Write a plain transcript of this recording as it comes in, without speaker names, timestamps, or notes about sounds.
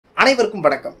அனைவருக்கும்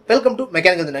வணக்கம். Welcome to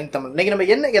mechanical engineering Tamil. இன்னைக்கு நம்ம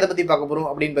என்ன எதை பத்தி பார்க்க போறோம்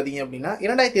அப்படின்னு பாத்தீங்க அப்படின்னா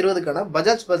 2020க்கான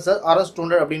பஜாஜ் பல்சர் RS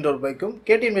 200 அப்படின்ற ஒரு பைக்கும்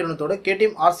KTM நிறுவனத்தோட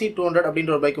KTM RC 200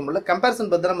 அப்படின்ற ஒரு பைக்கும் உள்ள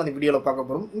கம்பேரிசன் பத்தி நம்ம இந்த வீடியோல பார்க்க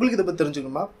போறோம். உங்களுக்கு இதை பத்தி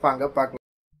தெரிஞ்சுக்கணுமா? வாங்க பார்க்கலாம்.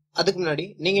 அதுக்கு முன்னாடி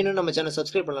நீங்க இன்னும் நம்ம சேனல்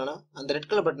சப்ஸ்கிரைப் பண்ணலனா அந்த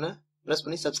ரெட் கலர் பட்டனை பிரஸ்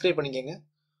பண்ணி சப்ஸ்கிரைப் பண்ணிக்கங்க.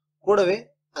 கூடவே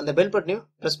அந்த பெல் பட்டனையும்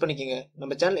பிரஸ் பண்ணிக்கங்க.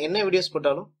 நம்ம சேனல் என்ன வீடியோஸ்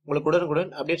போட்டாலும் உங்களுக்கு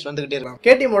உடனுக்குடன் அப்டேட்ஸ் வந்துகிட்டே இருக்கும்.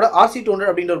 KTM ஓட RC 200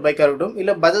 அப்படின்ற ஒரு பைக்கா இருக்கட்டும்,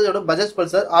 இல்ல பஜாஜோட பஜாஜ்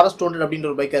பல்சர் RS 200 அப்படின்ற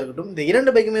ஒரு பைக்கா இருக்கட்டும், இந்த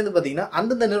இரண்டு பைக்குமே வந்து பாத்தீங்கன்னா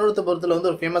அந்தந்த நிறுவனத்தை பொறுத்தல வந்து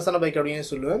ஒரு ஃபேமஸான பைக் அப்படின்னு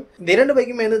சொல்லுவேன். இந்த இரண்டு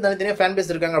பைக்குமே வந்து தனித்தனியா ஃபேன்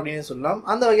பேஸ் இருக்காங்க அப்படின்னு சொல்லலாம்.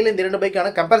 அந்த வகையில இந்த இரண்டு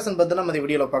பைக்கான கம்பேரிசன் பத்தி நம்ம இந்த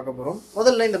வீடியோல பார்க்க போறோம்.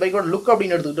 முதல்ல இந்த பைக்கோட லுக்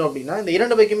அப்படின்னு எடுத்துக்கிட்டோம் அப்படின்னா இந்த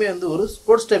இரண்டு பைக்குமே வந்து ஒரு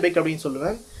ஸ்போர்ட்ஸ் டைப் பைக் அப்படின்னு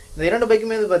சொல்லுவேன். இந்த இரண்டு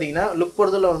பைக்குமே வந்து பாத்தீங்கன்னா லுக்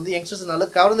பொறுத்தல வந்து யங்ஸ்டர்ஸ்னால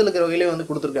கவர்ந்து இருக்கிற வகையிலே வந்து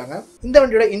கொடுத்துருக்காங்க. இந்த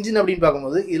வண்டியோட இன்ஜின் அப்படின்னு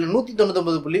பார்க்கும்போது இதுல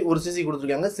 199.1 cc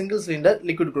கொடுத்துருக்காங்க, single cylinder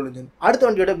liquid cool engine. அடுத்த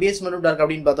வண்டியோட பிஎஸ் மற்றும் டார்க்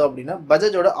அப்படின்னு பார்த்தோம் அப்படின்னா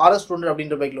பஜாஜோட RS 200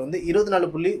 அப்படின்ற பைக்ல வந்து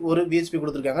 24.1 bhp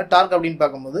கொடுத்துருக்காங்க. டார்க் அப்படின்னு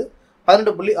பார்க்கும்போது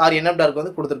 12.6 Nm டார்க்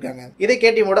வந்து கொடுத்துருக்காங்க. இதே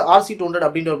KTM ஓட RC 200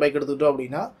 அப்படின்ற ஒரு பைக் எடுத்துக்கிட்டோம்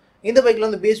அப்படின்னா இந்த பைக்ல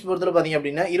வந்து bhp பொறுத்தல பாத்தீங்க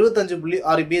அப்படின்னா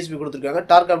 25.6 bhp கொடுத்துருக்காங்க.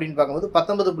 டார்க் அப்படின்னு பார்க்கும்போது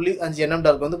 19.5 Nm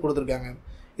டார்க் வந்து கொடுத்துருக்காங்க.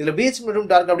 இதுல bhp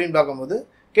மற்றும் டார்க் அப்படின்னு பார்க்கும்போது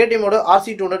KTM ஓட RC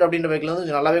 200 அப்படின்ற பைக்ல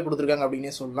வந்து நல்லாவே கொடுத்துருக்காங்க அப்படின்னே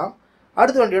சொல்லலாம்.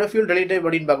 அடுத்த வண்டியோட ஃபியூல் டெலி டைப்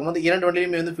அப்படின்னு பார்க்கும்போது இரண்டு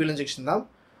வண்டியிலுமே வந்து ஃபியூல் இன்ஜெக்ஷன் தான்.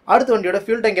 அடுத்த வண்டியோட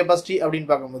ஃபியூல் டேங்க் கெபாசிட்டி அப்படின்னு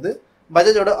பார்க்கும்போது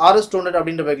பஜாஜோட RS 200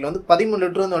 அப்படின்ற பைக்ல வந்து 13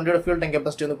 லிட்டர் வந்து வண்டியோட ஃபியூல் டேங்க்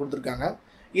கெபாசிட்டி வந்து கொடுத்துருக்காங்க.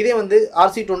 இதே வந்து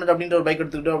RC 200 அப்படின்ற ஒரு பைக்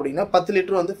எடுத்துக்கிட்டோம் அப்படின்னா 10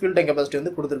 லிட்டர் வந்து ஃபியூல் டேங்க் கெபாசிட்டி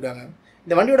வந்து கொடுத்துருக்காங்க.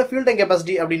 இந்த வண்டியோட ஃபியூல் டேங்க்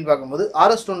கெபாசிட்டி அப்படின்னு பார்க்கும்போது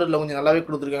RS 200ல கொஞ்சம் நல்லாவே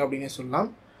கொடுத்துருக்காங்க அப்படின்னே சொல்லலாம்.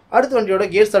 அடுத்த வண்டியோட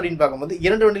கியர்ஸ் அப்படின்னு பார்க்கும்போது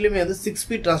இரண்டு வண்டியிலுமே வந்து 6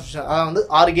 ஸ்பீட் டிரான்ஸ்மிஷன், அதாவது வந்து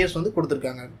 6 கியர்ஸ் வந்து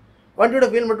கொடுத்துருக்காங்க. வண்டியோட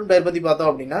வீல் மற்றும் டயர் பத்தி பார்த்தோம்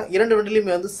அப்படின்னா இரண்டு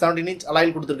வண்டியிலுமே வந்து 17 inch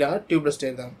அலாயில் கொடுத்துருக்காங்க, டியூப்லெஸ்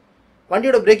டயர் தான்.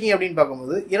 வண்டியோட பிரேக்கிங் அப்படின்னு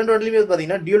பார்க்கும்போது இரண்டு வண்டியிலுமே வந்து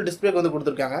பார்த்தீங்கன்னா டியூல் டிஸ்க் பிரேக் வந்து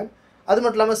கொடுத்துருக்காங்க. அது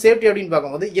மட்டும் இல்லாமல் சேஃப்டி அப்படின்னு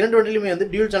பார்க்கும்போது இரண்டு வண்டியிலுமே வந்து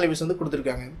டியூல் சேனல் வந்து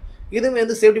கொடுத்துருக்காங்க. இதுவுமே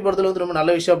வந்து சேஃப்டி பொறுத்தல வந்து ரொம்ப நல்ல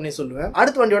விஷயம் அப்படின்னு சொல்லுவேன்.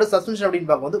 அடுத்த வண்டியோட சஸ்பென்ஷன்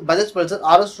அப்படின்னு பார்க்கும்போது பஜாஜ் பல்சர்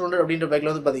RS 200 அப்படின்ற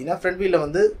பைக்ல வந்து பார்த்தீங்கன்னா ஃப்ரண்ட் வீல்ல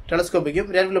வந்து டெலஸ்கோபிக்கும்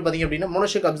ரியர் வீல்ல பார்த்தீங்க அப்படின்னா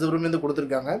மோனோஷாக் அப்சர்வரும் வந்து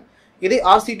கொடுத்துருக்காங்க. இதே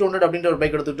RC 200 அப்படின்ற ஒரு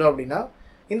பைக் எடுத்துக்கிட்டோம் அப்படின்னா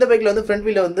இந்த பைக்ல வந்து ஃப்ரண்ட்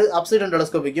வீல்ல வந்து அப்சைட் டவுன்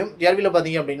டெலஸ்கோபிக்கும் ரியர் வீல்ல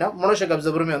பாத்தீங்க அப்படின்னா மோனோஷாக்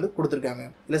அப்சர்வருமே வந்து கொடுத்துருக்காங்க.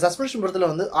 இல்ல சஸ்பென்ஷன் பொறுத்தல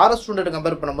வந்து RS 200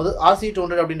 கம்பேர் பண்ணும்போது RC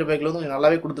 200 அப்படின்ற பைக்ல வந்து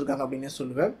நல்லாவே கொடுத்துருக்காங்க அப்படின்னு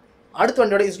சொல்லுவேன். அடுத்த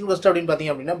வண்டியோட இன்ஸ்ட்ருமெண்ட் ஃபர்ஸ்ட் அப்படின்னு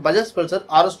பாத்தீங்க அப்படின்னா பஜாஜ் பல்சர்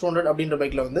RS 200 அப்படின்ற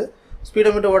பைக்ல வந்து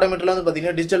ஸ்பீடோமீட்டர் ஓடோமீட்டர்ல வந்து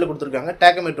பாத்தீங்கன்னா டிஜிட்டல் கொடுத்துருக்காங்க,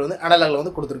 டேக்கோமீட்டர் வந்து அனலாக்ல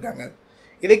வந்து கொடுத்துருக்காங்க.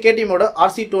 இதே KTM ஓட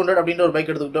RC 200 அப்படின்ற ஒரு பைக்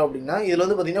எடுத்துக்கிட்டோம் அப்படின்னா இதுல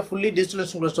வந்து பாத்தீங்கன்னா ஃபுல்லி டிஜிட்டல்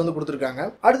இன்ஸ்ட்ருமெண்ட் வந்து கொடுத்துருக்காங்க.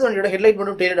 அடுத்த வண்டியோட ஹெட்லைட்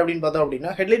மற்றும் டெய்ல் அப்படின்னு பார்த்தோம்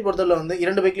அப்படின்னா ஹெட்லைட் பொறுத்தல வந்து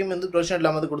இரண்டு பைக்லயும் வந்து ப்ரொஃபஷனல்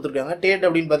இல்லாம வந்து கொடுத்துருக்காங்க. டெய்ல்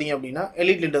அப்படின்னு பாத்தீங்க அப்படின்னா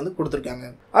எலிட் லைட் வந்து கொடுத்துருக்காங்க.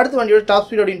 அடுத்த வண்டியோட டாப்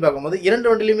ஸ்பீட் அப்படின்னு பார்க்கும்போது இரண்டு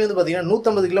வண்டியிலுமே வந்து பாத்தீங்கன்னா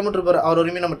 150 km/h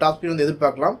வரையுமே நம்ம டாப் ஸ்பீட் வந்து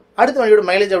எதிர்பார்க்கலாம். அடுத்த வண்டியோட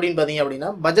மைலேஜ் அப்படின்னு பாத்தீங்க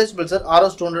அப்படின்னா பஜாஜ் பல்சர்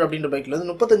RS 200 அப்படின்ற பைக்ல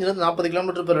வந்து 35 40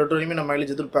 km/h வரையுமே நம்ம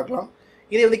மைலேஜ் எதிர்பார்க்கலாம்.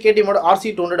 இதே வந்து KTM ஓட RC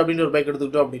 200 அப்படின்ற ஒரு பைக்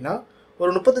எடுத்துக்கிட்டோம் அப்படின்னா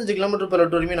ஒரு 35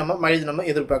 km/h வரையுமே நம்ம மைலேஜ் நம்ம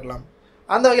எதிர்பார்க்கலாம்.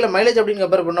 அந்த வகையில் மைலேஜ் அப்படின்னு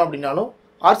கம்பேர் பண்ணோம் அப்படின்னாலும்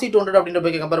RC 200 அப்படின்ற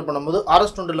பைக்கை கம்பேர் பண்ணும்போது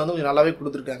RS 200 வந்து கொஞ்சம் நல்லாவே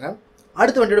கொடுத்துருக்காங்க.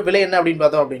 அடுத்த வண்டியோட விலை என்ன அப்படின்னு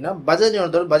பார்த்தோம் அப்படின்னா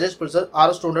பஜாஜ் பல்சர்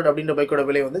RS 200 அப்படின்ற பைக்கோட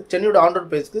விலை வந்து சென்னையோட ஆன் ரோட்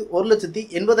பிரைஸ்க்கு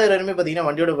 1,80,000 பார்த்தீங்கன்னா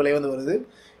வண்டியோட விலை வந்து வருது.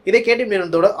 இதே KTM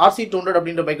நிறுவனத்தோட RC 200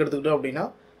 அப்படின்ற பைக் எடுத்துக்கிட்டோம் அப்படின்னா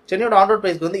சென்னையோட ஆன் ரோட்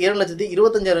பிரைஸ்க்கு வந்து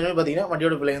 7,25,000 பார்த்தீங்கன்னா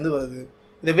வண்டியோட விலை வந்து வருது.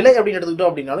 இந்த விலை அப்படின்னு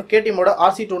எடுத்துக்கிட்டோம் அப்படின்னாலும் KTM ஓட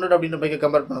RC 200 அப்படின்ற பைக்கை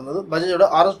கம்பேர் பண்ணும்போது பஜாஜோட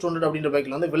RS 200 அப்படின்ற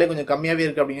பைக்ல வந்து விலை கொஞ்சம் கம்மியாவே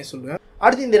இருக்கு அப்படின்னு சொல்லுவேன்.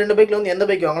 அடுத்து இந்த ரெண்டு பைக்ல வந்து எந்த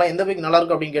பைக் வாங்கலாம், எந்த பைக் நல்லா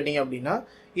இருக்கும் அப்படின்னு கேட்டீங்க அப்படின்னா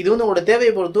இது வந்து உங்களோட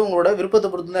தேவையை பொறுத்து உங்களோட விருப்பத்தை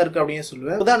பொறுத்து தான் இருக்கு அப்படின்னு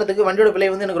சொல்லுவேன். உதாரணத்துக்கு வண்டியோட விலை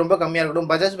வந்து எனக்கு ரொம்ப கம்மியா இருக்கட்டும்,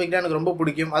 பஜாஜ் பைக் எனக்கு ரொம்ப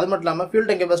பிடிக்கும், அது மட்டும் இல்லாம ஃபியூல்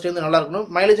டேங்க் கெபாசிட்டி வந்து நல்லா இருக்கணும்,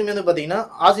 மைலேஜுமே வந்து பாத்தீங்கன்னா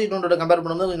RC 200 கம்பேர்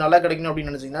பண்ணும்போது கொஞ்சம் நல்லா கிடைக்கணும்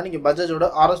அப்படின்னு நினைச்சீங்கன்னா நீங்க பஜாஜோட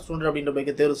RS 200 அப்படின்ற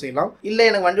பைக்கை தேர்வு செய்யலாம். இல்ல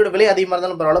எனக்கு வண்டியோட விலை அதிகமா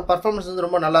இருந்தாலும் பரவாயில்ல, பர்ஃபார்மன்ஸ் வந்து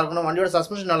ரொம்ப நல்லா இருக்கணும், வண்டியோட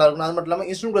சஸ்பென்ஷன் நல்லா இருக்கணும், அது மட்டும் இல்லாம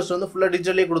இன்ஸ்ட்ருமெண்ட் கிளஸ்டர் வந்து ஃபுல்லா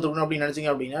டிஜிட்டலே கொடுத்துருக்கணும் அப்படின்னு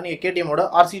நினைச்சீங்க அப்படின்னா நீங்க KTM ஓட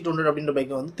RC 200 அப்படின்ற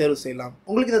பைக்கை வந்து தேர்வு செய்யலாம்.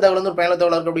 உங்களுக்கு இந்த தகவல் வந்து பயனுள்ள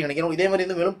தகவலா இருக்கு அப்படின்னு நினைக்கிறோம். இதே மாதிரி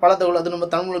வந்து மேலும் பல தகவல் அது நம்ம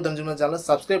தமிழ் தெரிஞ்சுக்கணும் சேனலை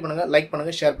சப்ஸ்கிரைப் பண்ணுங்க, லைக்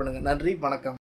பண்ணுங்க, ஷேர் பண்ணுங்க. நன்றி, வணக்கம்.